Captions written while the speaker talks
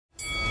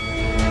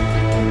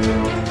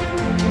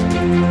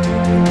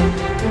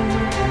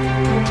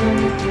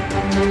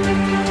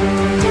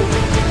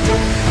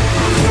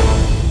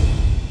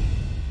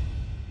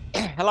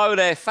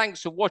Hello there.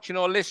 Thanks for watching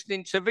or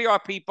listening to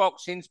VIP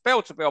Boxing's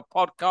Bell to Bell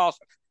podcast,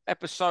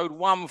 episode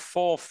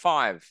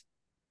 145.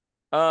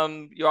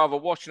 You're either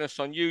watching us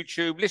on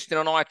YouTube, listening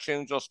on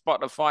iTunes or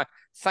Spotify.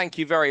 Thank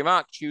you very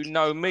much. You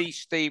know me,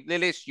 Steve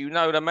Lillis. You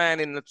know the man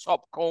in the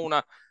top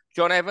corner,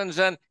 John Evans.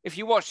 And if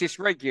you watch this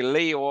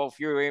regularly, or if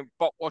you're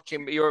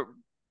watching, you're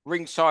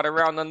ringside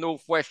around the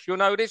Northwest, you'll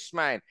know this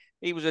man.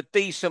 He was a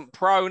decent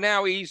pro.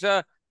 Now he's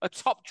a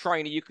top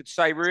trainer, you could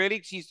say,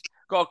 really. He's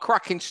got a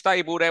cracking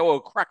stable there,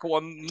 or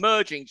a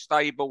merging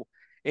stable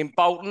in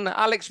Bolton.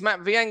 Alex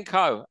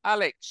Matvienko.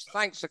 Alex,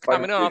 thanks for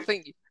coming on. I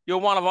think you're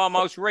one of our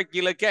most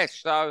regular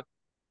guests, so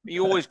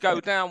you always go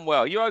down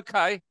well. You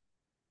okay?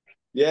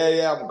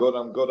 Yeah, I'm good.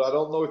 I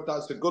don't know if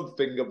that's a good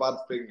thing, a bad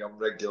thing. I'm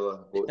regular,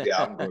 but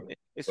yeah, I'm good.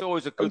 It's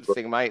always a good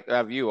thing, mate, to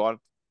have you on.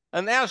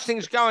 And how's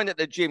things going at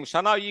the gym? So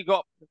I know you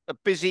got a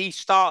busy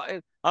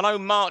start. I know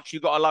March you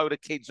got a load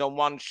of kids on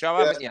one show,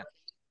 haven't you?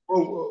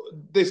 Well,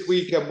 this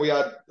weekend we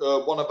had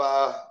one of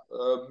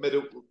our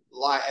middle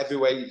light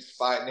heavyweights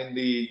fighting in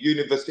the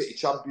University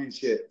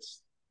Championships.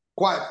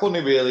 Quite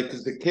funny, really,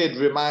 because the kid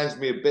reminds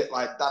me a bit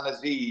like Dan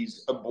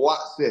Aziz and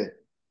Boatsi.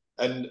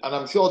 And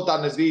I'm sure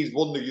Dan Aziz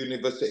won the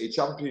University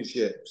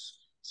Championships.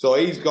 So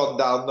he's gone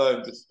down there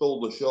and just stole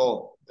the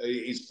show.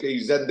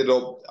 He's ended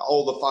up,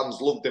 all the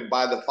fans loved him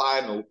by the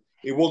final.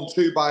 He won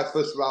 2 by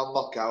first round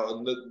knockout,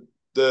 and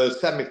the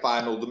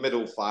semi-final, the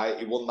middle fight,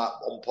 he won that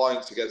on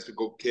points against a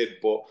good kid.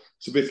 But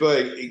to be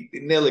fair, he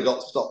nearly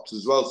got stopped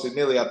as well. So he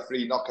nearly had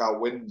 3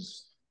 knockout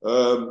wins.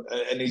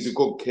 And he's a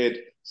good kid.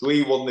 So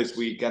he won this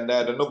weekend. They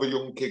had another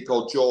young kid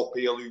called Joe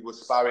Peel who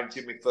was sparring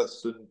Jimmy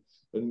Thurston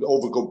and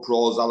other good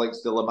pros, Alex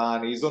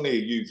Dillamani. He's only a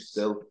youth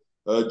still.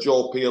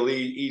 Joe Peel,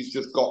 he's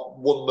just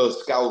won the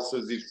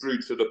Scousers. He's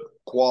through to the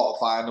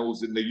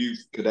quarterfinals in the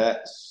youth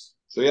cadets.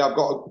 So yeah, I've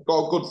got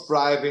a good,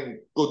 thriving,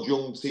 good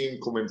young team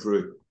coming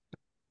through.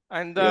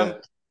 And I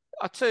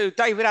tell you,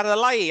 David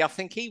Adelaide, I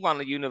think he won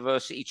the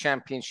University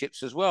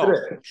Championships as well.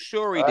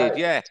 Sure he did,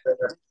 yeah.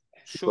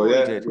 Sure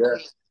he did. Yeah.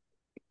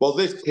 Well,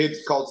 this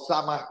kid's called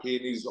Sam Aki,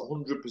 and he's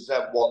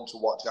 100% one to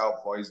watch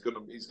out for. He's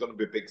gonna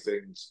be big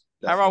things.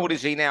 Definitely. How old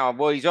is he now?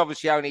 Well, he's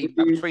obviously only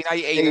between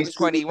 18 and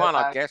 21,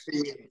 I guess.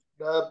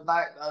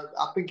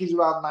 I think he's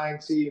around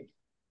 19.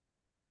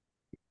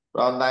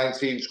 Around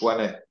 19,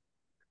 20.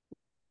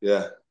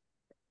 Yeah.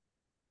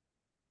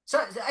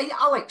 So, hey,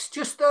 Alex,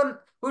 just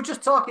we were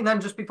just talking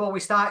then just before we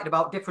started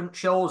about different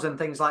shows and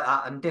things like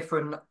that and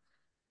different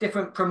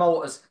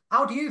promoters.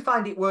 How do you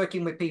find it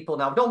working with people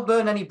now? Don't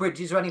burn any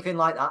bridges or anything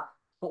like that.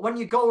 But when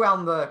you go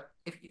around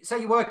if say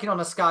you're working on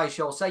a Sky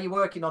show, say you're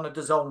working on a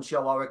DAZN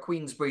show or a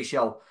Queensbury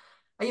show,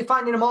 are you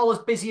finding them all as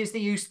busy as they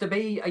used to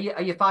be?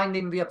 Are you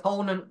finding the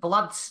opponent, the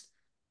lads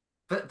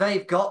that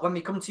they've got when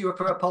they come to you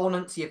for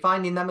opponents, are you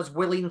finding them as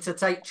willing to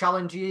take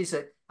challenges?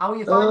 How are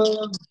you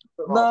finding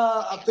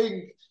No,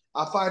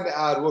 I find it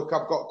hard work.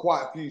 I've got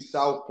quite a few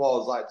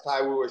southpaws like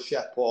Taiwo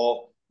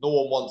Shepo. No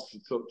one wants to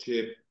touch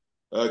him.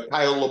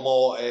 Kyle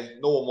Lamorte.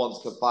 No one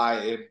wants to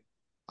fight him.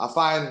 I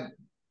find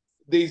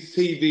these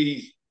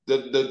TV,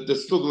 they're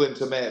struggling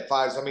to make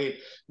fights. I mean,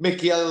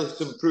 Mickey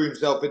Ellison threw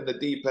himself in the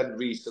deep end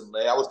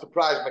recently. I was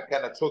surprised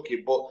McKenna took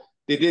him, but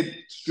they did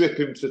strip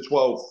him to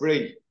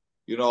 12-3.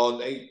 You know,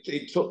 and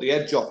he took the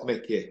edge off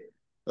Mickey.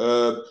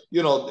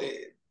 You know,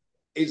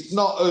 it's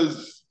not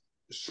as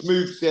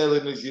smooth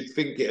sailing as you'd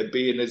think it'd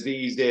be and as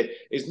easy.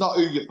 It's not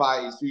who you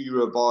fight, it's who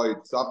you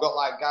avoid. So I've got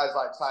like guys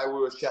like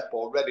Taiwo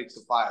Shepo ready to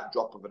fight at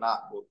drop of an hat,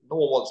 but no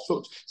one wants to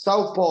touch.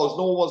 Southpaws,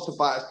 no one wants to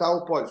fight a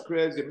southpaw. It's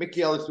crazy.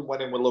 Mickey Ellison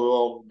went in with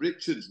Lerone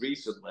Richards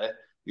recently,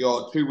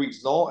 2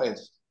 weeks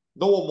notice.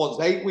 No one wants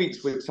 8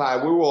 weeks with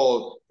Taiwo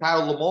or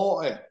Kyle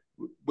Lamorte.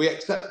 We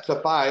accept a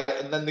fight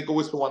and then they go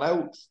with someone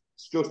else.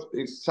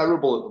 It's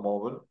terrible at the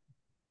moment.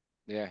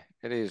 Yeah,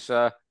 it is.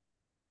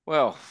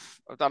 Well,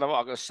 I don't know what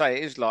I'm going to say.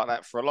 It is like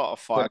that for a lot of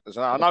fighters.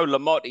 I know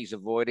Lamotte's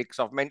avoided because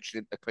I've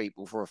mentioned it to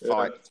people for a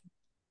fight.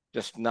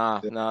 Just no,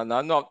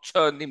 not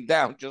turned him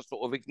down, just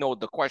sort of ignored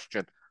the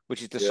question,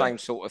 which is the same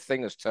sort of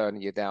thing as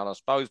turning you down, I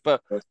suppose.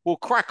 But we'll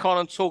crack on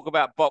and talk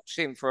about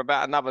boxing for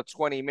about another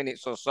 20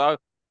 minutes or so.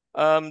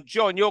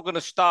 John, you're going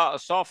to start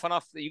us off, and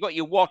after you got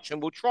your watch,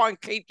 and we'll try and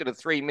keep to the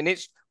 3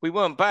 minutes. We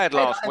weren't bad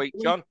last week,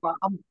 John.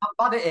 I'm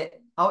bad at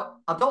it. I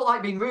don't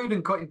like being rude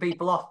and cutting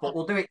people off, but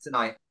we'll do it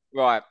tonight.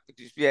 Right.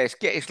 Yeah,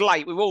 it's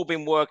late. We've all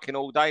been working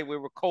all day. We're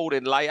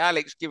recording late.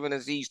 Alex giving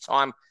us his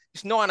time.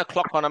 It's 9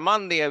 o'clock on a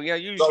Monday. You know,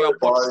 usually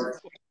I'm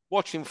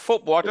watching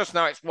football. I just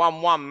know it's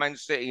 1-1 Man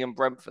City and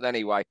Brentford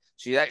anyway.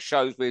 See, that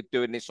shows we're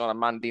doing this on a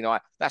Monday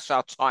night. That's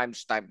our time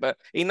stamp. But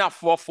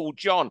enough waffle,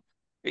 John.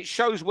 It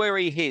shows where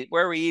he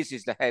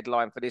is the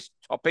headline for this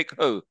topic.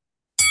 Who?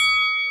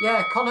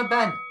 Yeah, Conor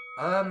Benn.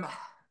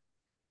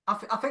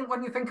 I think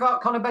when you think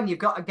about Conor Benn, you've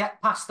got to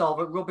get past all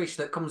the rubbish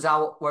that comes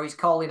out where he's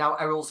calling out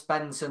Errol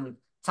Spence and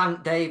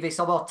Tank Davis,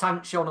 although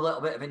Tank's shown a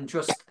little bit of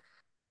interest.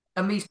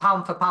 And these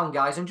pound for pound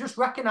guys, and just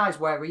recognise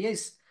where he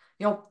is.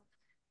 You know,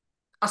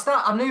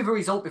 I knew the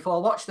result before I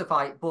watched the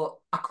fight, but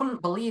I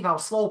couldn't believe how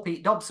slow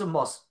Pete Dobson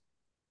was.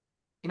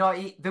 You know,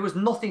 there was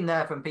nothing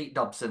there from Pete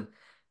Dobson.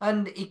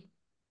 And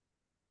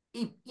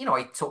he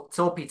tucked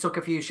up, he took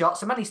a few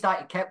shots, and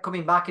then kept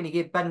coming back, and he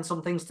gave Ben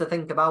some things to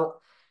think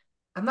about,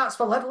 and that's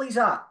the level he's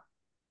at.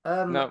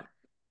 No,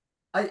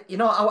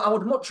 I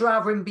would much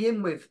rather him be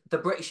in with the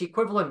British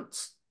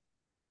equivalents.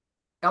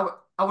 I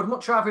would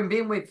much rather him be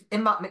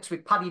in that mix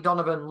with Paddy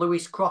Donovan,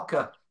 Lewis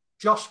Crocker,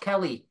 Josh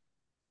Kelly,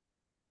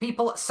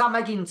 people, Sam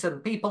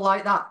Eggington, people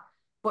like that.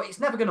 But it's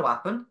never going to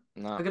happen.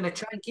 no. We're going to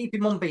try and keep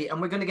him unbeaten,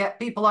 and we're going to get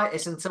people like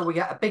this until we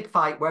get a big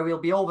fight where he'll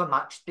be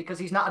overmatched because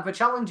he's not had the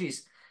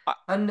challenges.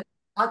 And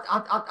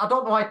I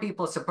don't know why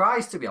people are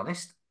surprised, to be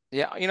honest.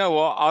 Yeah, you know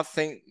what? I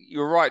think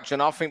you're right, John.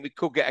 I think we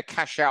could get a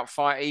cash-out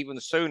fight even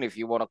soon, if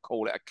you want to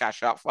call it a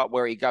cash-out fight,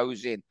 where he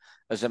goes in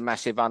as a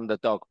massive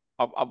underdog.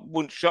 I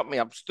wouldn't shock me.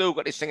 I've still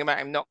got this thing about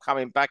him not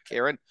coming back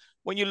here. And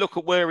when you look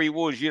at where he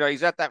was,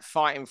 he's had that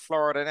fight in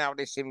Florida, now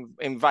this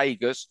in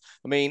Vegas.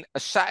 I mean, a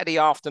Saturday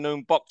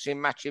afternoon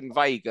boxing match in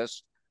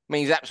Vegas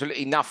means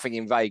absolutely nothing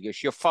in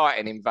Vegas. You're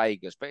fighting in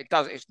Vegas, but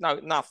it's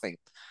nothing.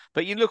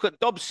 But you look at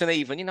Dobson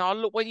even,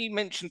 look, when you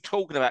mentioned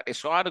talking about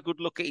this, I had a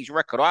good look at his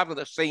record. I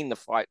haven't seen the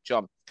fight,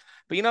 John.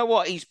 But you know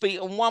what? He's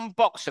beaten one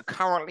boxer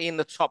currently in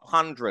the top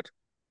 100,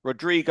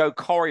 Rodrigo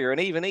Correa, and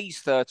even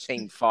he's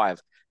 13-5.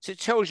 So it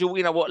tells you,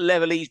 what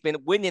level he's been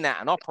winning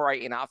at and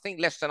operating at. I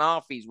think less than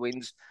half his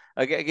wins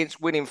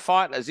against winning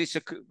fighters. It's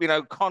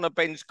Conor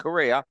Ben's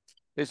career.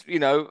 There's,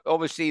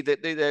 obviously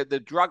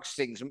the drugs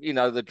things,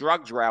 the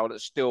drugs row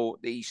that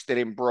he's still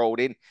embroiled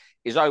in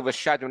is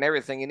overshadowing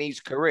everything in his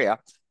career.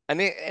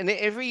 And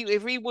if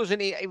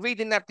he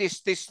didn't have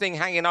this thing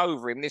hanging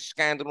over him, this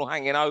scandal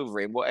hanging over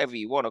him, whatever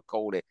you want to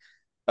call it,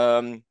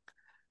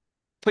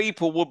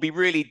 people would be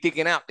really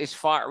digging out this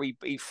fighter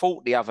he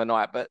fought the other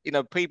night. But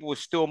people were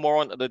still more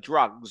onto the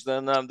drugs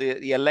than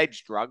the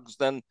alleged drugs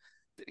than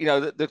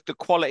the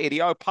quality of the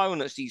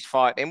opponents he's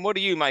fighting. What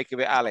do you make of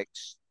it,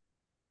 Alex?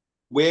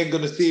 We ain't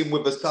going to see him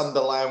with a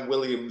Sanderline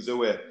Williams, are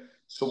we?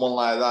 Someone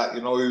like that,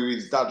 who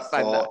his dad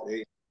fought.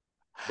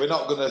 We're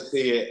not going to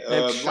see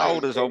it.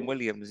 Shoulders on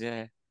Williams,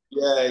 yeah.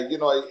 Yeah,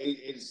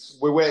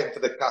 we're waiting for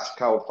the cash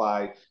cow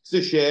fight. It's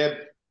a shame.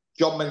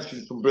 John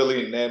mentioned some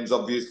brilliant names,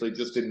 obviously,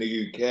 just in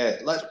the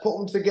UK. Let's put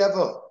them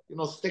together.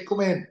 Stick them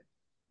in.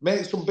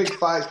 Make some big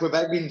fights with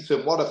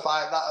Eggington. What a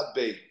fight that'd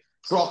be.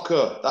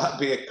 Crocker, that'd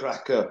be a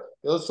cracker.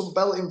 Some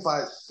belting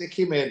fights. Stick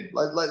him in.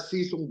 Let's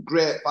see some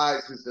great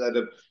fights instead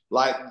of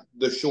like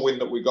the showing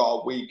that we got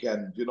at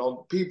weekend.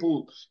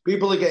 People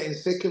are getting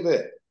sick of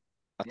it.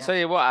 I'll tell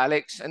you what,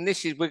 Alex, and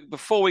this is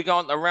before we go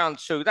on to round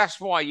two. That's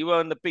why you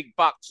earn the big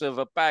bucks of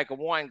a bag of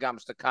wine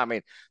gums to come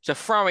in. To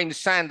throw in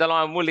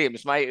Sanderline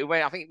Williams, mate, who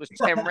went, I think it was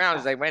 10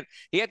 rounds they went.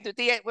 Wasn't that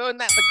the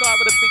guy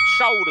with the big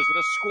shoulders, with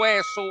a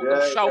square sort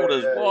of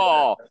shoulders?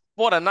 Whoa,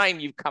 what a name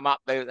you've come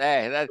up with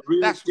there.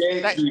 That's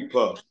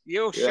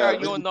you're showing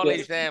your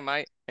knowledge there,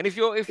 mate. And if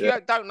you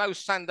don't know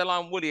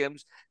Sanderline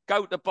Williams,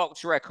 go to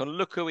Box Rec and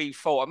look who he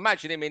fought.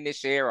 Imagine him in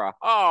this era.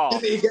 Oh,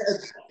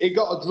 he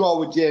got a draw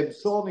with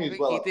James Toney as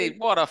well. He did.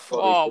 What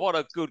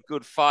a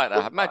good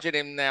fighter. Imagine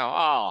him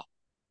now.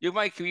 You're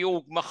making me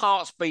all, my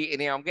heart's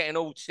beating here. I'm getting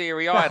all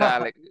teary-eyed,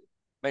 Alex.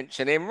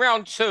 Mention him.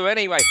 Round two,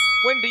 anyway.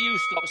 When do you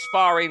stop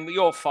sparring with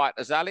your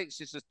fighters, Alex?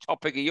 This is a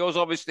topic of yours,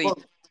 obviously. Well,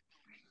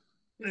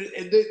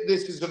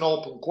 this is an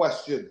open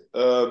question.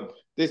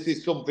 This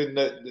is something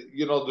that,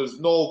 there's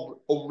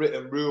no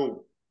unwritten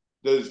rule.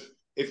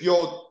 If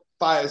your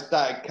fighter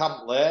started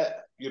camp late,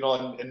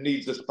 and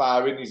needs a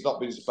sparring, he's not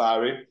been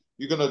sparring,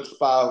 you're going to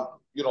spar,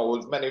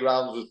 as many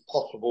rounds as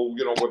possible,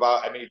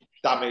 without any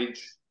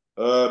damage.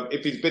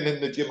 If he's been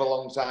in the gym a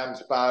long time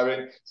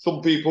sparring,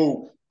 some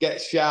people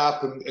get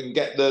sharp and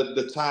get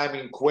the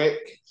timing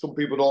quick. Some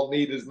people don't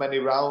need as many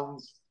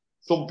rounds.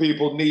 Some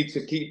people need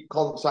to keep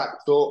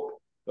contact up.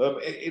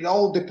 It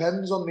all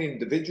depends on the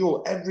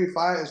individual. Every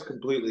fighter is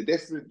completely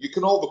different. You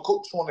can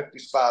overcook someone if they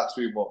spar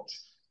too much.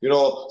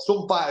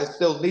 Some fighters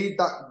still need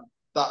that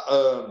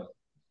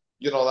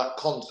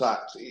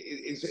contact.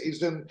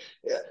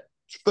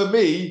 For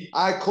me,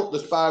 I cut the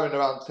sparring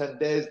around 10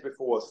 days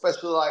before,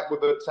 especially like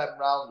with a 10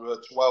 round or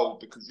a 12,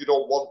 because you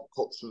don't want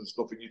cuts and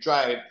stuff, and you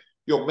try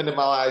and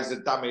minimise the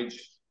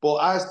damage. But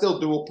I still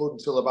do up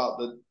until about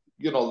the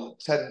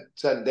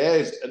 10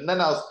 days, and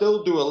then I'll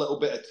still do a little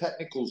bit of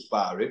technical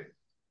sparring.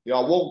 I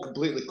won't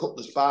completely cut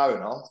the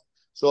sparring off.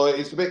 So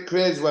it's a bit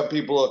crazy when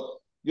people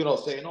are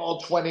saying,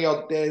 20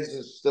 odd days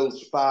is still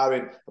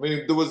sparring. I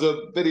mean, there was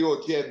a video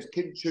of James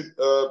Kitchen,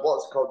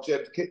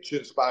 James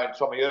Kitchen sparring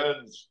Tommy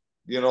Earns,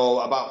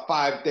 about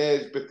 5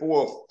 days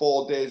before,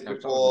 4 days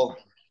before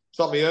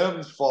Tommy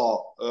Earns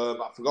fought.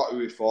 I forgot who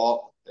he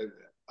fought.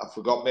 I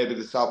forgot, maybe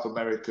the South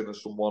American or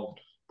someone.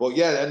 But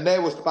yeah, and they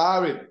were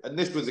sparring. And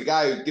this was a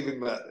guy who gave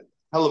him a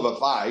hell of a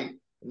fight.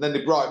 And then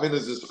they brought him in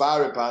as a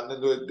sparring partner.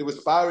 And they were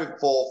sparring 4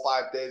 or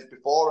 5 days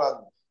before. And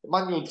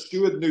Emmanuel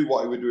Stewart knew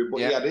what he was doing, but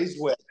he had his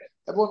way.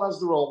 Everyone has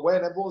their own way,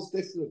 and everyone's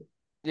different.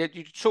 Yeah,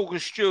 you talk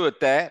of Stewart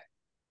there.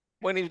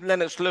 When he was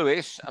Lennox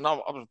Lewis, and I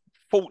was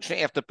fortunate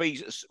enough to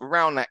be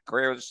around that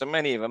career, there's so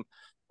many of them.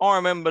 I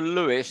remember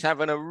Lewis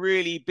having a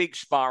really big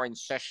sparring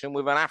session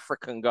with an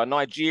African guy,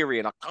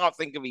 Nigerian. I can't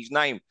think of his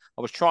name.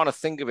 I was trying to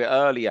think of it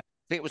earlier.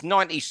 I think it was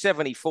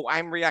 97. He fought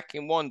Amri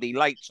Akinwande,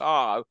 Lake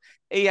Tahoe.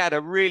 He had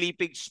a really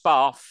big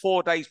spar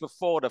 4 days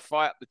before the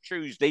fight, the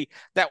Tuesday.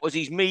 That was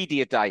his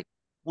media day,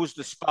 was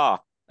the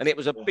spar. And it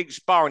was a big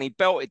spar, and he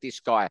belted this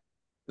guy.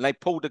 And they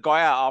pulled the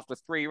guy out after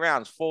 3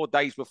 rounds, 4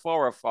 days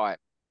before a fight.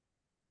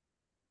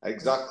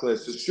 Exactly.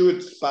 So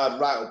Stewart sparred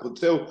right up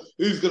until,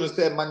 who's going to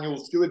say Manuel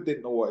Stewart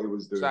didn't know what he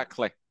was doing?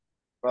 Exactly.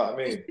 Right, I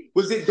mean,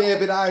 was it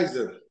David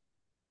Isaac?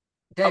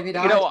 David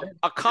you know, Isaac.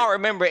 I can't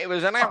remember. It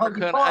was an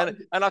African.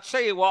 And I'll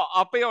tell you what,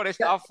 I'll be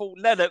honest, I thought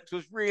Lennox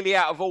was really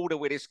out of order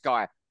with this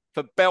guy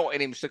for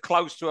belting him so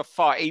close to a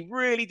fight. He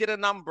really did a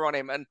number on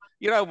him. And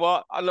you know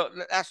what?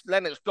 That's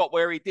Lennox got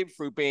where he did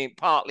through being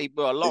for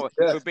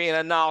being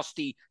a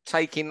nasty,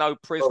 taking no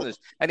prisoners.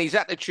 And his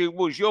attitude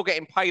was, you're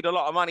getting paid a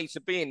lot of money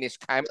to be in this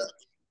camp.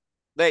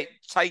 They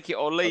take it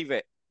or leave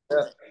it.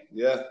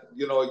 Yeah.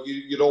 You know,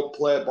 you don't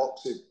play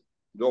boxing.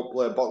 You don't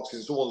play boxing,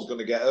 someone's going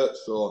to get hurt.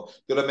 So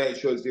you've got to make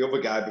sure it's the other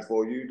guy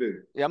before you do.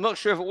 Yeah, I'm not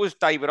sure if it was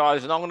David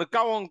Eisen. I'm going to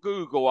go on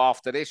Google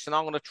after this, and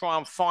I'm going to try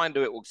and find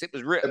who it was. It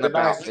was written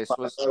about this.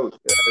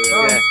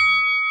 Yeah.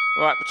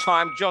 Right,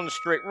 time, John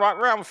Strick. Right,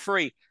 round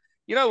 3.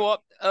 You know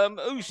what?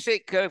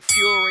 Usyk,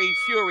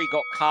 Fury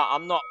got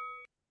cut.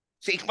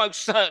 He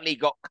most certainly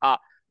got cut.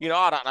 You know,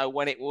 I don't know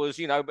when it was,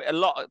 you know, but a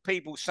lot of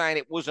people saying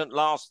it wasn't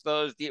last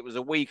Thursday. It was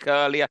a week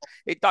earlier.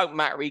 It don't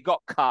matter. He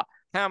got cut.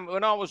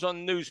 When I was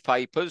on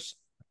newspapers,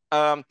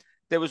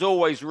 there was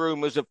always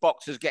rumours of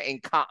boxers getting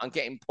cut and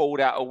getting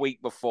pulled out a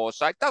week before.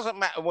 So it doesn't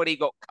matter when he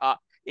got cut.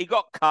 He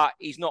got cut.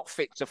 He's not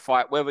fit to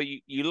fight, whether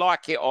you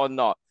like it or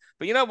not.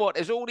 But you know what?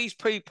 There's all these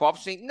people.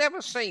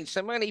 Never seen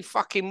so many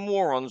fucking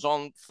morons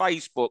on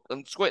Facebook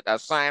and Twitter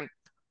saying,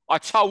 I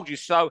told you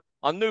so.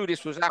 I knew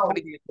this was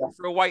happening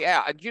for a way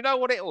out. And you know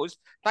what it was?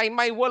 They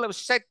may well have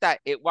said that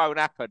it won't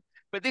happen.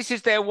 But this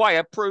is their way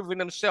of proving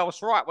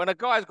themselves right. When a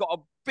guy's got a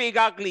big,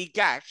 ugly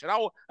gash,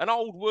 an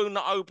old wound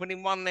that opened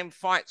in one of them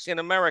fights in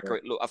America,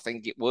 I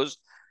think it was.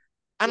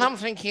 And I'm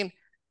thinking,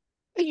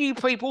 are you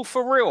people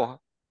for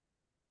real?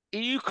 Are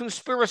you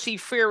conspiracy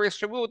theorists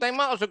for real? They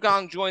might as well go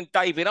and join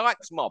David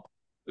Icke's mob,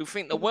 who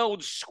think the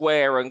world's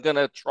square and going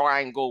to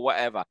triangle,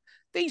 whatever.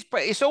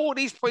 It's all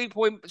these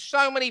people,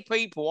 so many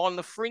people on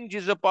the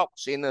fringes of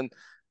boxing and,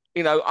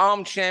 you know,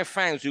 armchair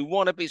fans who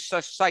want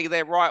to say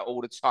they're right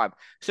all the time.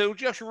 So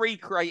just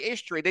recreate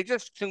history. They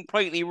just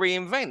completely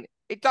reinvent.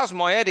 It does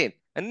my head in.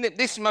 And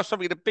this must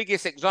be the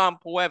biggest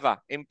example ever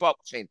in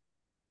boxing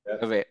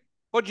of it.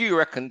 What do you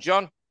reckon,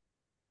 John?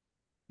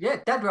 Yeah,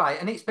 dead right.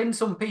 And it's been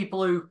some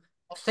people who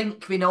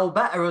think we know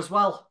better as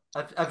well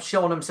have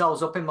shown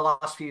themselves up in the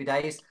last few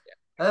days.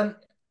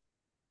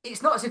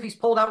 It's not as if he's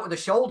pulled out with a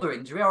shoulder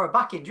injury or a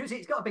back injury.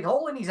 He's got a big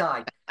hole in his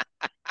eye.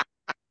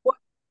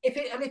 If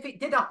it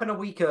did happen a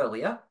week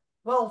earlier,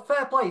 well,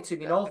 fair play to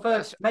him, you know,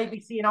 for maybe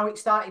seeing how it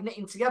started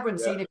knitting together and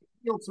seeing if it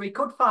healed so he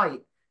could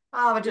fight.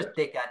 They're just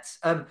dickheads.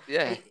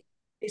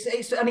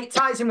 It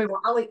ties in with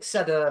what Alex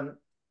said. The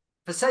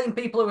same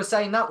people who were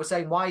saying that were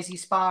saying, why is he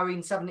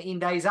sparring 17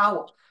 days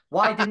out?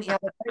 Why didn't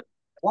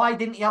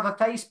he have a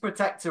face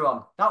protector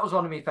on? That was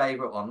one of my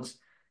favourite ones.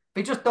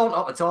 They just don't know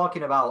what they're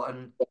talking about,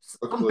 and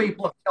some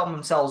people have shown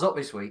themselves up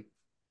this week.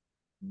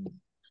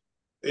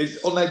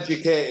 It's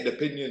uneducated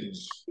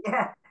opinions.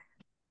 Yeah.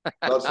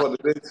 That's what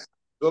it is.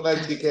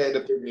 Uneducated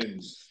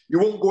opinions. You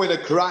won't go in a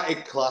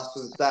karate class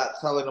and start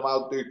telling them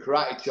how to do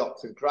karate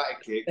chops and karate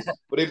kicks,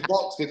 but in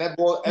boxing,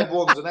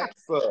 everyone's an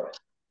expert.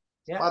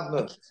 Yeah.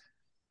 Madness.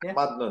 Yeah.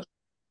 Madness.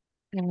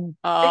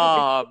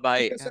 Oh,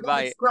 mate.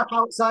 Scrap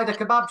outside a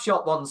kebab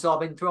shop once, so I've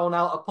been thrown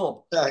out a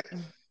pub. Yeah.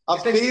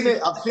 I've seen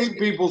it. I've seen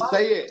people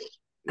say it.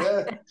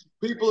 Yeah.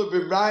 People have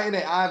been writing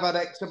it. I've had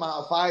X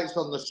amount of fights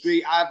on the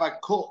street. I've had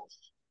cuts.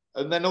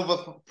 And then other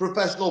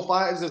professional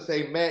fighters are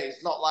saying, mate,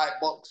 it's not like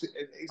boxing.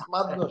 It's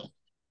madness. Do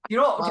you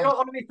know what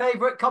one of my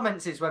favourite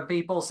comments is when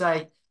people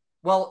say,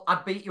 well,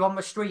 I'd beat you on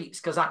the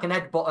streets because I can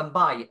headbutt and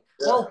bite.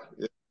 Yeah, well,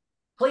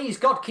 please,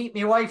 God, keep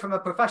me away from a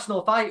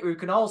professional fighter who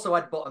can also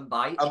headbutt and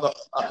bite.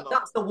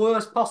 That's the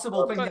worst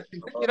possible thing.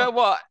 You know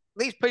what?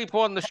 These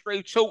people on the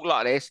street talk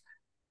like this.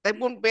 They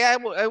wouldn't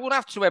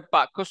have to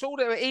headbutt because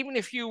even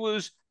if you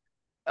was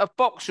a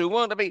boxer who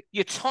wanted to be,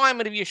 your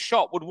timing of your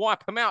shot would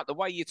wipe them out the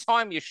way you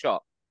time your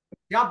shot.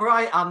 Jab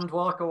right hand,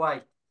 walk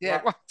away.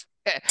 Yeah.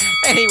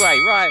 Anyway,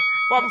 right.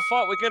 One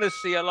fight we're going to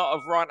see a lot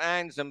of right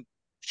hands and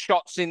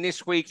shots in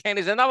this weekend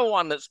is another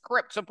one that's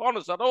crept upon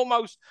us. I'd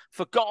almost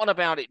forgotten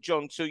about it,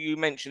 John, till you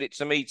mentioned it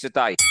to me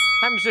today.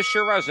 Hamza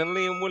Shiraz and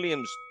Liam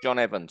Williams, John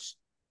Evans.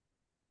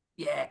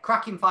 Yeah,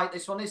 cracking fight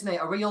this one, isn't it?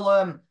 A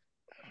real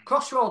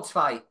crossroads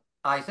fight,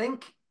 I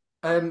think.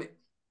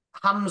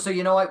 Hamza,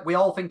 you know, we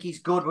all think he's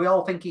good. We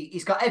all think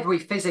he's got every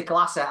physical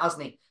asset,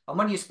 hasn't he? And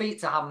when you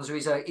speak to Hamza,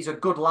 he's a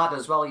good lad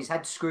as well. His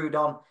head screwed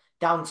on,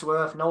 down to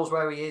earth, knows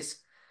where he is.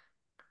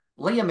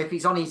 Liam, if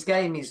he's on his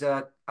game, he's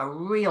a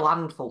real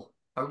handful.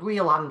 A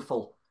real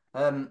handful.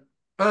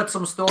 Heard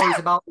some stories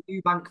about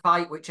the Eubank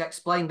fight, which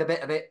explained a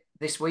bit of it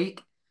this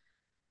week.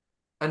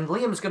 And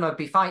Liam's going to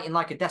be fighting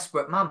like a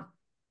desperate man.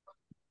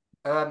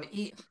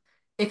 If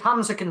if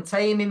Hamza can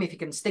tame him, if he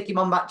can stick him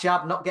on that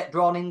jab, not get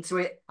drawn into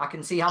it, I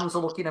can see Hamza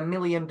looking $1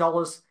 million.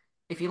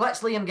 If he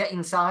lets Liam get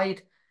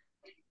inside,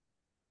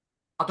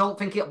 I don't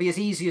think it'll be as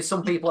easy as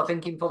some people are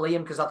thinking for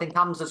Liam, because I think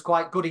Hamza's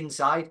quite good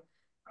inside.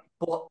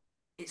 But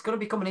it's going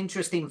to become an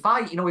interesting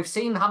fight. You know, we've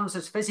seen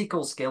Hamza's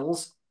physical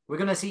skills. We're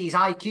going to see his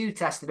IQ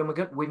tested,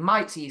 and we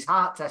might see his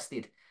heart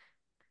tested.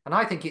 And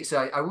I think it's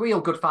a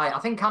real good fight. I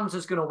think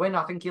Hamza's going to win.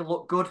 I think he'll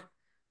look good.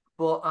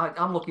 But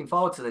I'm looking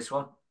forward to this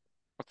one.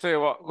 I'll tell you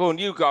what. Go on,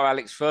 you go,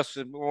 Alex, first.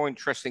 It's more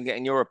interesting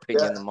getting your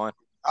opinion than mine.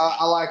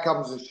 I like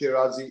Hamza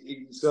Shiraz.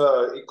 He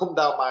come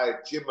down my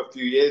gym a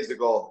few years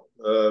ago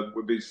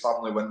with his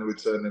family when they were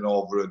turning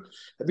over. And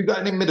have you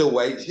got any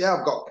middleweights? Yeah,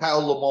 I've got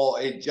Kyle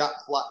Lamorty, Jack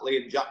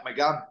Flatley, and Jack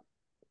McGann.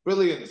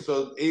 Brilliant.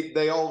 So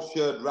they all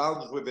shared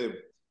rounds with him.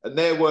 And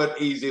they weren't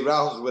easy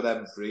rounds with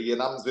them three.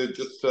 And Hamza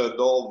just turned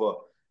over.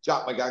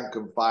 Jack McGann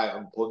can fight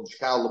and punch.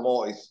 Kyle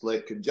Lamorty's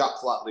slick. And Jack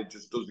Flatley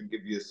just doesn't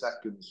give you a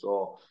second.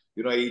 So,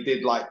 you know, he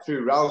did like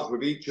 2 rounds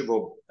with each of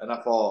them. And I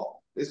thought,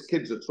 this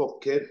kid's a tough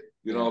kid.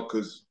 You know,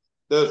 because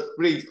there's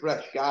 3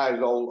 fresh guys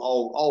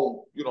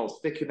all you know,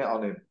 sticking it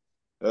on him.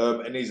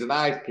 And he's a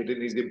nice kid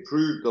and he's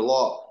improved a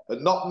lot.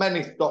 And not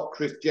many stopped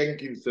Chris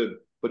Jenkinson,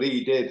 but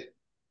he did.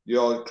 You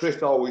know,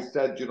 Chris always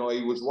said, you know,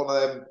 he was one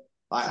of them,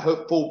 like,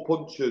 hurtful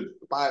punchers,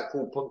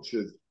 spiteful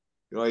punchers.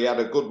 You know, he had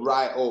a good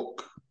right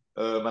hook.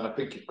 And I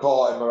think he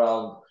caught him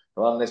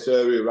around this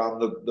area, around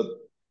the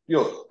you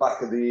know,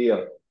 back of the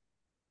ear.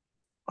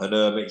 And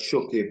it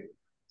shook him.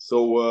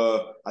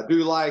 So I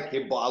do like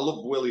him, but I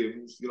love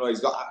Williams. You know,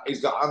 he's got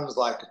hands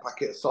like a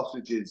packet of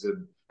sausages,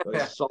 and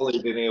he's solid,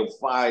 and he'll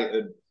fight,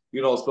 and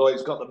you know, so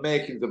it's got the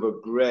makings of a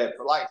great,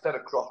 like I said, a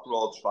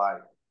crossroads fight.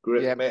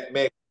 Great,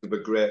 makings of a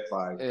great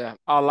fight. Yeah,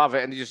 I love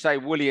it. And you say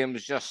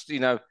Williams, just, you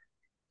know,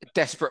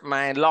 desperate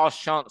man, last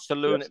chance to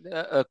learn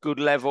at a good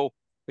level.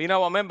 But, you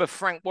know, I remember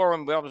Frank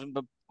Warren. I was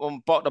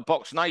on the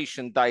Box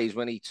Nation days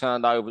when he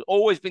turned over.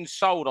 Always been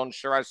sold on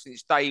Shiraz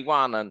since day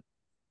one, and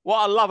what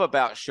I love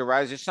about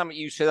Shiraz is something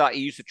you said, that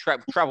he used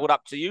to traveled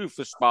up to you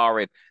for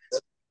sparring.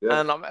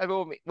 Yeah.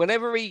 And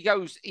whenever he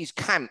goes his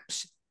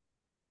camps,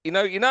 you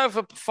know, if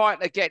a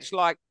fighter gets,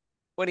 like,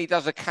 when he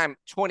does a camp,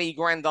 20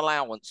 grand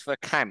allowance for a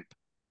camp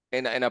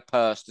in a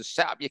purse to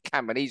set up your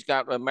camp, and he's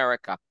going to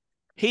America,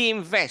 he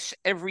invests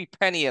every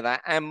penny of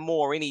that and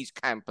more in his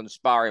camp and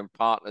sparring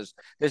partners.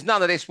 There's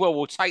none of this, well,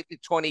 we'll take the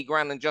 20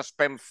 grand and just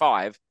spend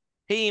 5.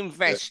 He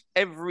invests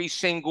every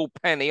single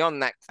penny on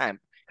that camp.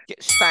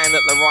 Stand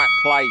at the right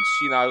place,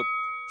 you know,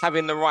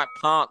 having the right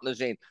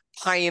partners in,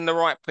 paying the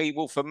right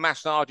people for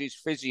massages,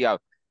 physio.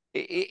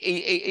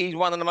 He's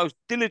one of the most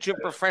diligent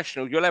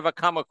professionals you'll ever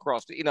come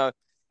across, you know,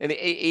 and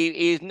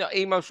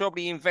he most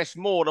probably invests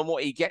more than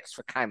what he gets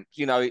for camps,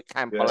 you know,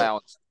 camp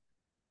allowance.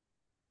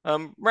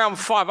 Round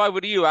 5,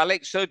 over to you,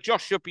 Alex.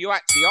 Joshua Buatsi.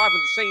 I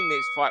haven't seen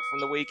this fight from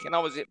the weekend. I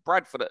was at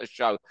Bradford at a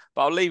show,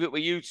 but I'll leave it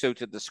with you two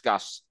to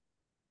discuss.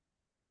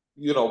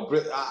 You know,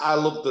 I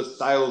love the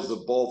styles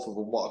of both of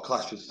them. What a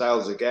clash of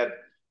styles again.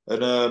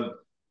 And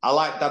I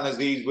like Dan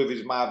Aziz with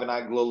his Marvin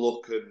Hagler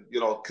look, and, you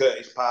know,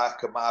 Curtis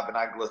Parker, Marvin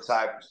Hagler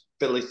type,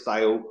 Philly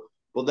style.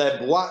 But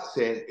then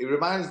Buatsi, he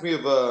reminds me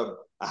of a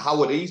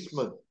Howard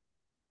Eastman.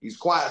 He's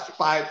quite a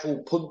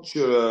spiteful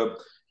puncher.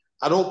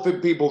 I don't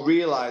think people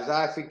realise.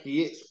 I think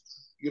he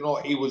hits, you know,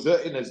 he was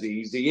hurting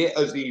Aziz. He hit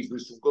Aziz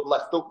with some good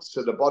left hooks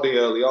to the body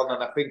early on,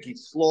 and I think he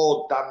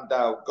slowed Dan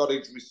down, got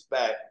his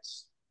respect,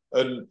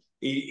 and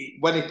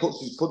when he puts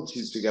his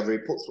punches together, he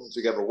puts them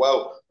together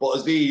well. But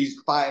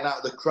Aziz fighting out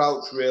of the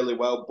crouch really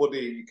well. Buddy,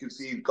 you can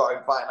see he's got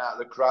him fighting out of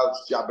the crouch,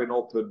 jabbing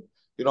up, and,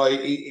 you know,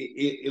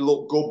 he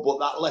looked good. But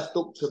that left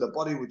up to the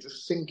body was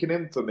just sinking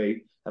in for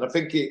me. And I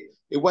think it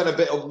went a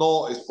bit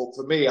unnoticed. But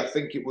for me, I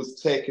think it was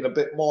taking a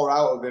bit more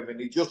out of him. And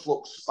he just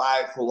looked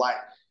spiteful. Like,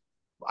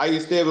 I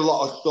used to hear a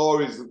lot of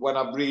stories when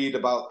I read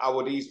about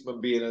Howard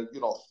Eastman being a, you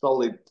know,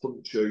 solid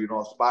puncher, you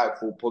know, a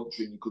spiteful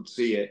puncher, and you could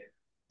see it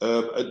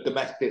at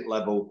domestic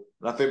level.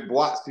 And I think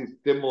Buatsi is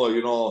similar,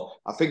 you know.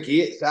 I think he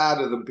hits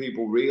harder than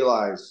people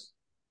realise.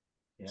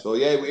 Yeah. So,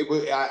 yeah,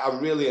 I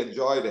really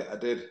enjoyed it. I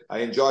did. I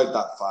enjoyed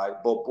that fight.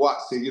 But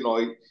Buatsi, you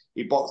know,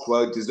 he boxed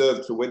well, he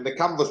deserved to win. The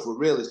canvas were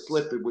really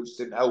slipping, which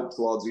didn't help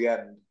towards the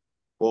end.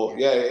 But,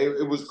 yeah,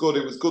 it was good.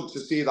 It was good to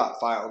see that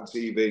fight on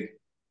TV.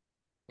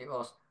 It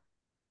was.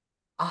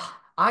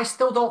 I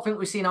still don't think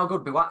we've seen how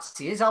good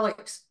Buatsi is,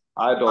 Alex.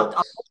 I don't.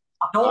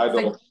 I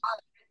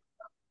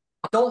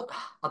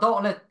don't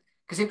want to,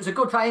 because it was a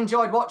good fight. I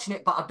enjoyed watching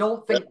it, but I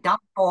don't think Dan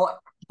bought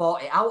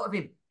it out of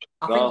him.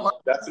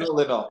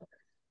 Definitely not.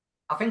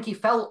 I think he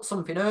felt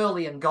something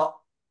early and got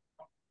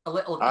a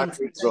little about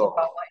letting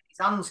his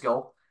hands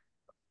go.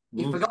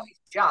 He forgot his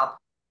jab,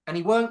 and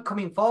he weren't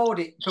coming forward.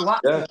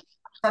 Buatsi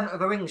centre of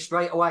the ring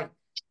straight away.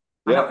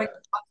 And I think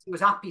he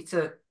was happy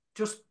to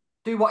just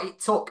do what it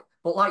took.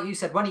 But like you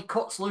said, when he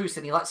cuts loose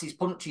and he lets his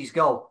punches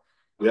go,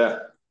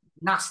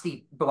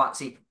 nasty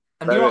Buatsi.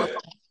 And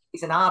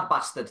he's an hard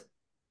bastard.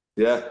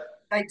 Yeah.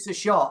 Takes a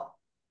shot,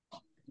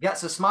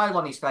 gets a smile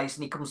on his face,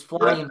 and he comes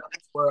flying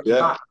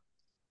back.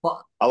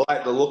 But I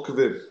like the look of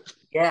him.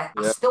 I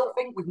still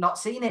think we've not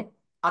seen it.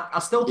 I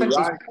still You're think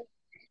right.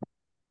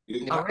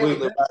 You're I completely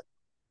really right.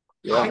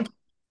 do. I think it's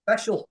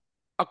special.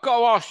 I've got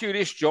to ask you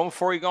this, John,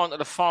 before we go on to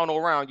the final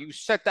round. You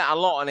said that a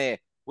lot on here.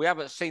 We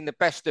haven't seen the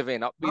best of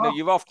him. You know,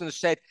 you've often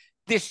said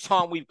this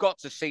time we've got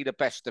to see the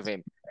best of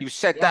him. You've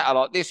said that a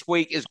lot. This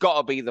week has got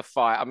to be the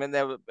fight. I mean,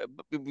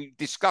 we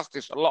discussed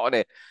this a lot on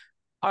here.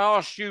 I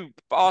ask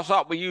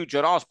up with you,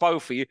 John, ask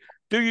both of you.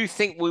 Do you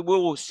think we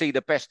will see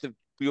the best of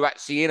you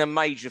actually in a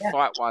major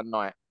fight one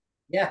night?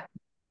 Yeah.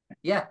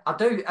 Yeah, I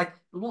do.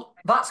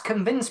 That's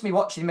convinced me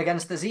watching him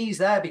against Aziz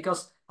there,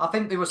 because I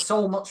think there was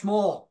so much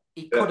more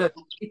he could have.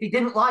 If he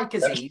didn't like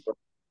Aziz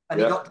and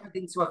he got dragged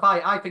into a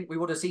fight, I think we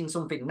would have seen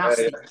something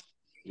nasty.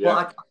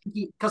 But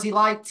because he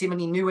liked him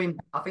and he knew him,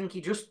 I think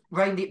he just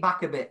reined it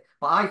back a bit.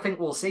 But I think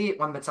we'll see it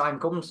when the time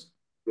comes.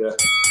 Yeah.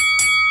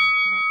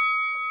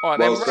 All right,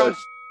 then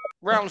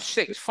round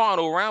 6,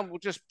 final round. We'll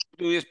just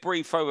do this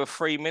brief over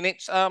 3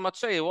 minutes. I'll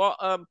tell you what,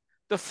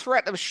 the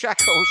threat of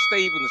Shakur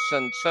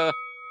Stevenson to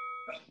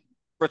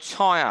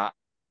retire.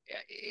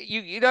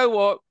 You know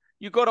what?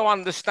 You've got to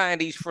understand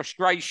his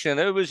frustration.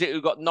 Who was it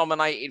who got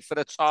nominated for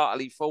the title?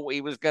 He thought he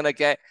was going to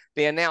get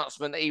the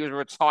announcement that he was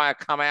retired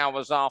come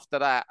hours after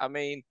that. I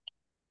mean,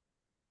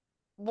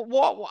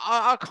 what?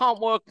 I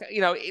can't work.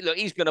 You know, look,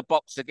 he's going to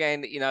box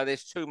again. You know,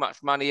 there's too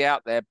much money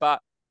out there,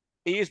 but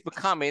he is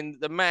becoming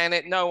the man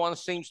that no one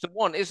seems to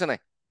want, isn't he?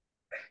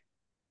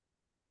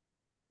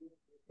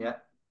 Yeah.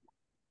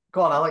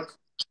 Go on, Alex.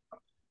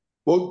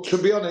 Well, to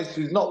be honest,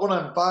 he's not one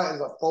of them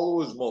fighters I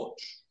follow as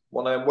much,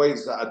 one of them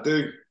weights that I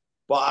do.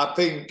 But I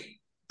think,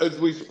 as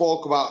we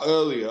spoke about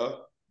earlier,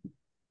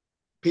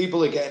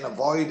 people are getting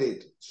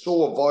avoided,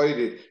 so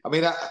avoided. I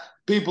mean,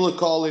 people are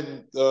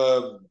calling,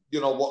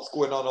 what's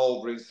going on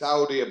over in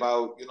Saudi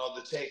about,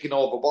 they're taking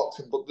over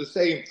boxing, but they're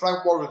saying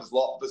Frank Warren's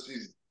lot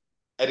versus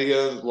Eddie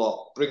Hearn's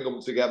lot, bring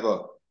them together.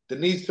 There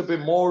needs to be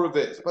more of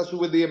it, especially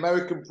with the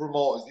American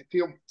promoters. You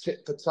feel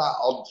tit for tat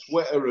on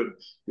Twitter,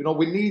 and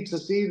we need to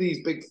see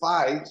these big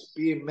fights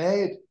being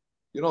made.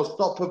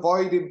 Stop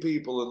avoiding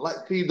people and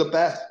let's see the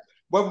best.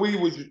 When we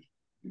was,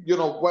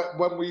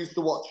 when we used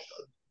to watch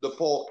the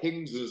Four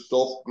Kings and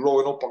stuff,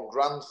 growing up on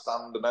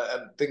Grandstand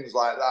and things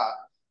like that,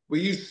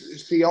 we used to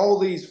see all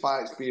these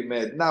fights being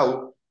made.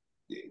 Now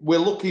we're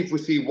lucky if we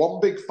see one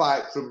big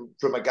fight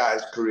from a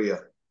guy's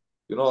career.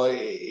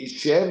 It's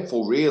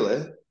shameful,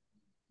 really.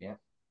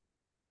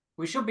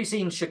 We should be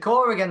seeing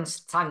Shakur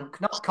against Tank,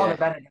 not Conor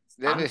Bennett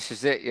against Tank. This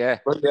is it, yeah.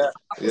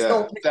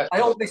 I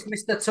hope this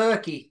Mr.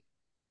 Turkey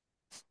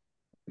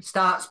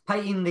starts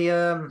paying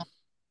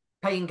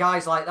paying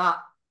guys like that.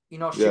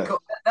 Shakur,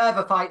 they're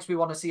the fights we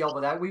want to see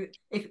over there.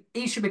 If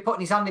he should be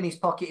putting his hand in his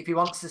pocket if he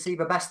wants to see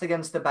the best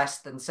against the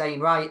best and saying,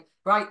 right,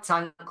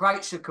 Tank,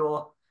 right,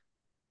 Shakur,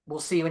 we'll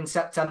see you in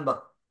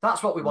September.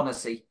 That's what we want to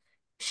see.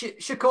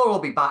 Shakur will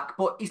be back,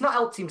 but he's not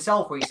helped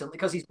himself recently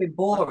because he's been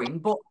boring,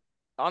 but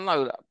I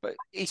know that, but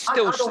he's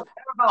still. I don't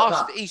care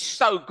about that. He's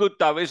so good,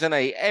 though, isn't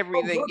he?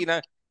 Everything,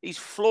 he's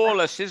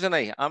flawless, isn't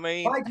he? I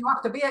mean, why do you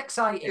have to be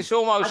excited? It's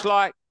almost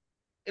like,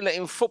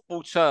 in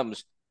football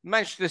terms,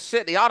 Manchester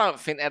City. I don't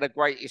think they're the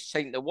greatest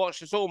team to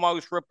watch. It's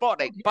almost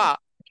robotic, but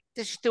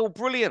they're still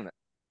brilliant.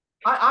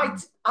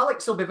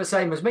 Alex will be the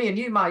same as me, and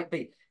you might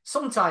be.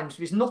 Sometimes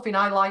there's nothing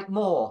I like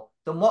more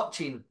than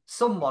watching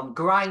someone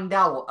grind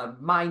out a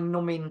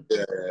mind-numbing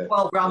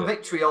 12-round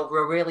victory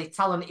over a really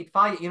talented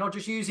fighter,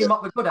 just using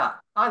what they're good at.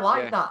 I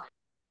like that.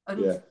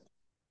 And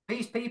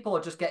these people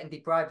are just getting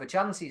deprived of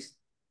chances.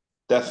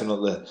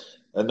 Definitely.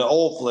 And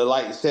hopefully,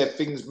 like you say,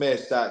 things may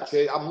start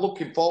changing. I'm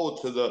looking forward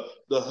to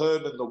the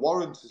Hearn and the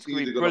Warren to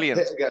see they're going to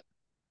hit again.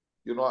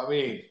 You know what I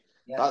mean?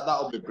 Yeah.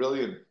 That'll be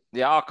brilliant.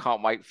 Yeah, I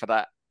can't wait for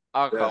that.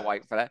 I can't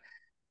wait for that.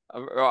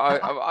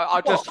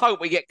 I just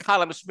hope we get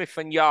Callum Smith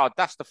and Yard.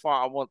 That's the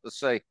fight I want to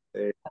see.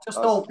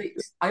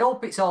 I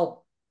hope it's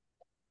all.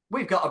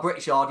 We've got a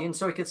British audience,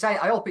 so we could say,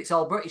 I hope it's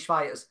all British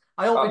fighters.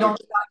 I hope we don't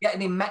start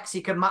getting in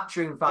Mexican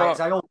matchroom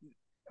fights. I hope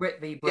Brit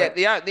v Brit.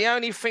 Yeah, the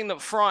only thing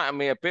that frightened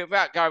me a bit,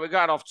 we're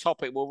going off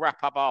topic, we'll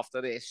wrap up after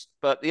this,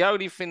 but the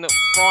only thing that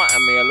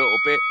frightened me a little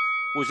bit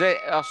was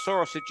I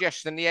saw a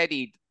suggestion in the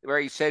Eddie where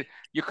he said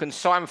you can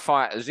sign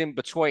fighters in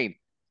between.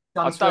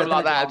 I don't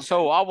like that at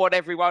all. I want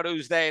everyone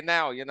who's there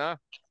now, Yeah,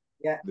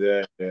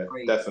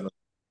 definitely.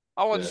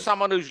 I want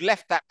someone who's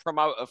left that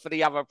promoter for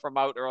the other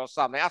promoter or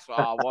something. That's what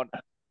I want.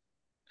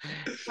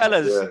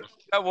 Fellas, you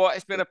know what?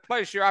 It's been a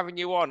pleasure having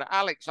you on.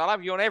 Alex, I'll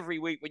have you on every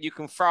week when you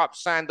can throw up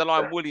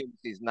Sanderline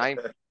Williams' name.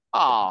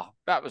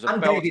 That was a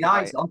and David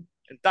Izon.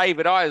 And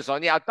David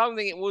Izon. Yeah, I don't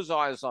think it was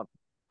Izon.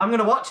 I'm going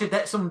to watch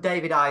some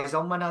David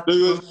Izon when I...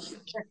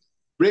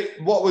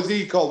 What was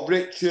he called?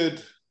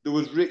 Richard... There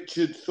was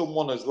Richard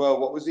someone as well.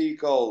 What was he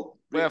called?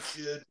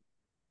 Richard.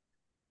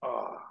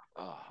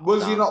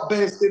 Was he not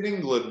based in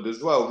England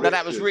as well? No,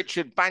 that was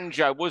Richard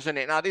Banjo, wasn't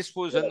it? Now, this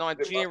was a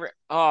Nigerian...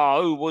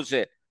 who was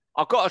it?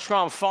 I've got to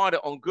try and find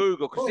it on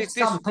Google.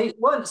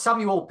 Weren't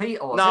Samuel Peter,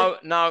 was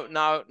it? No.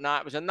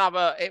 It was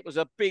another... It was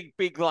a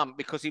big lump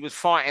because he was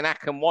fighting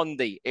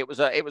Akinwande. It was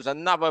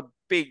another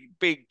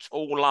big,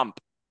 tall lump,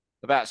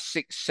 about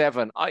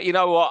 6'7". You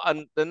know what?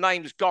 And the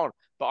name's gone.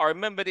 But I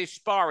remember this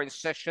sparring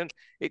session.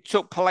 It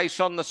took place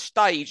on the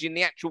stage in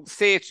the actual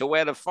theatre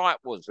where the fight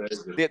was.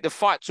 The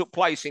fight took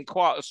place in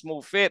quite a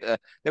small theatre.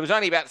 There was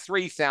only about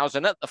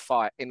 3,000 at the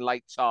fight in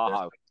Lake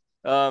Tahoe.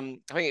 I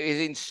think it was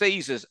in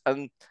Caesars,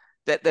 and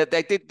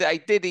they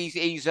did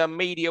his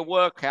media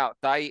workout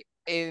day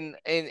in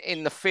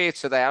the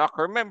theatre there. I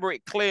can remember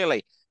it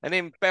clearly, and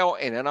him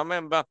belting. And I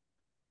remember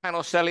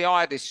Panos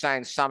Eliadis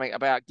saying something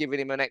about giving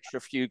him an extra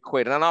few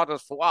quid, and I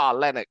just thought,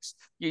 Lennox,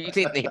 you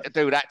didn't need to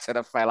do that to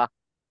the fella.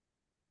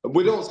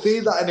 We don't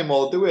see that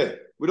anymore, do we?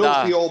 We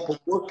don't see open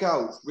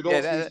workouts. We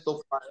don't see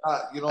stuff like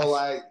that. You know,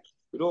 like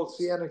we don't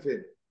see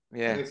anything.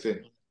 Yeah.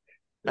 Anything.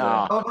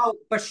 How about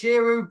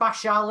Bashiru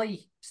Bash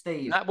Ali,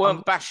 Steve? That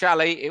weren't Bash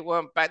Ali. It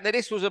weren't Bash. Now,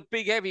 this was a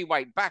big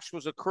heavyweight. Bash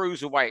was a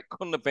cruiserweight.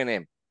 Couldn't have been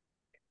him.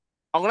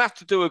 I'm going to have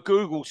to do a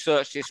Google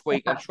search this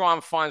week and try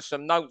and find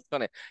some notes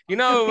on it. You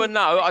know who I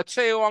know? I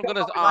tell you who I'm going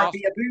to ask.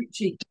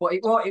 Ibuchi, but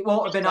it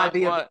won't have been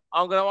Ibuchi.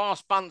 I'm going to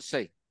ask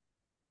Bunsey.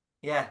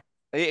 Yeah.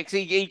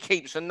 He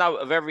keeps a note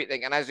of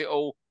everything and has it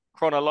all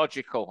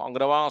chronological. I'm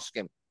going to ask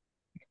him.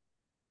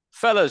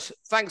 Fellas,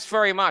 thanks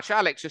very much.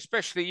 Alex,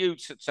 especially you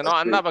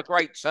tonight. Another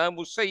great turn.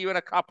 We'll see you in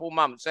a couple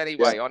months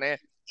anyway on here.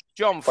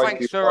 John,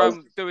 thanks for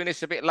doing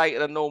this a bit later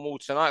than normal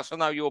tonight. So I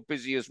know you're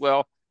busy as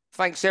well.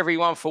 Thanks,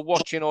 everyone, for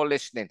watching or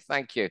listening.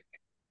 Thank you.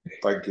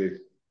 Thank you.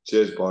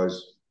 Cheers, boys.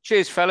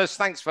 Cheers, fellas.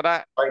 Thanks for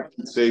that. Thank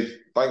you, Steve.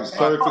 Thanks.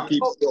 Sorry for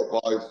keeping it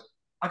up, boys.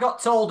 I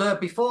got told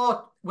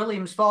before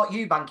Williams fought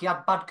Eubank, he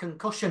had bad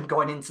concussion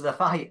going into the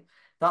fight.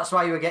 That's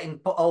why you were getting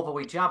put over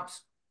with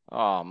jabs.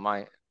 Oh,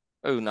 mate.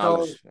 Who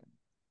knows? So,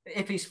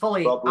 if he's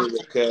fully... Probably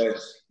the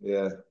case,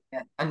 yeah.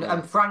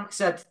 And Frank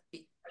said...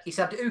 He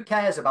said, who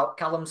cares about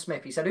Callum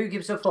Smith? He said, who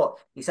gives a fuck?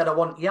 He said, I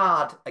want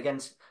Yard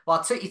against...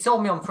 Well, he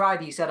told me on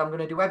Friday, he said, I'm going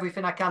to do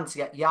everything I can to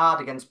get Yard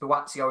against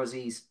Buatsi or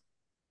Aziz.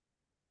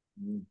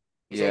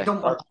 He said,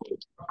 don't want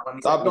Callum.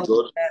 He said,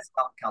 don't care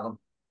about Callum.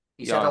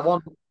 He said, I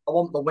want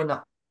the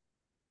winner.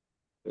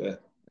 Yeah.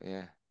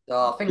 Yeah.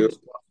 So I think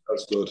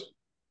that's good.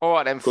 All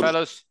right then,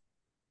 fellas.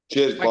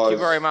 Cheers, boys. Thank you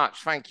very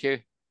much. Thank you.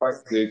 Thank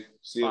you.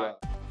 See you later.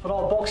 For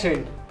all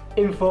boxing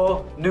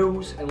info,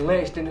 news and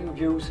latest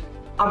interviews,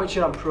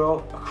 amateur and pro,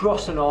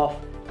 across the north,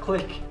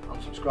 click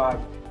and subscribe.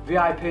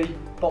 VIP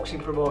Boxing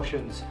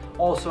Promotions.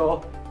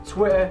 Also,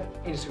 Twitter,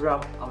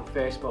 Instagram and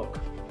Facebook.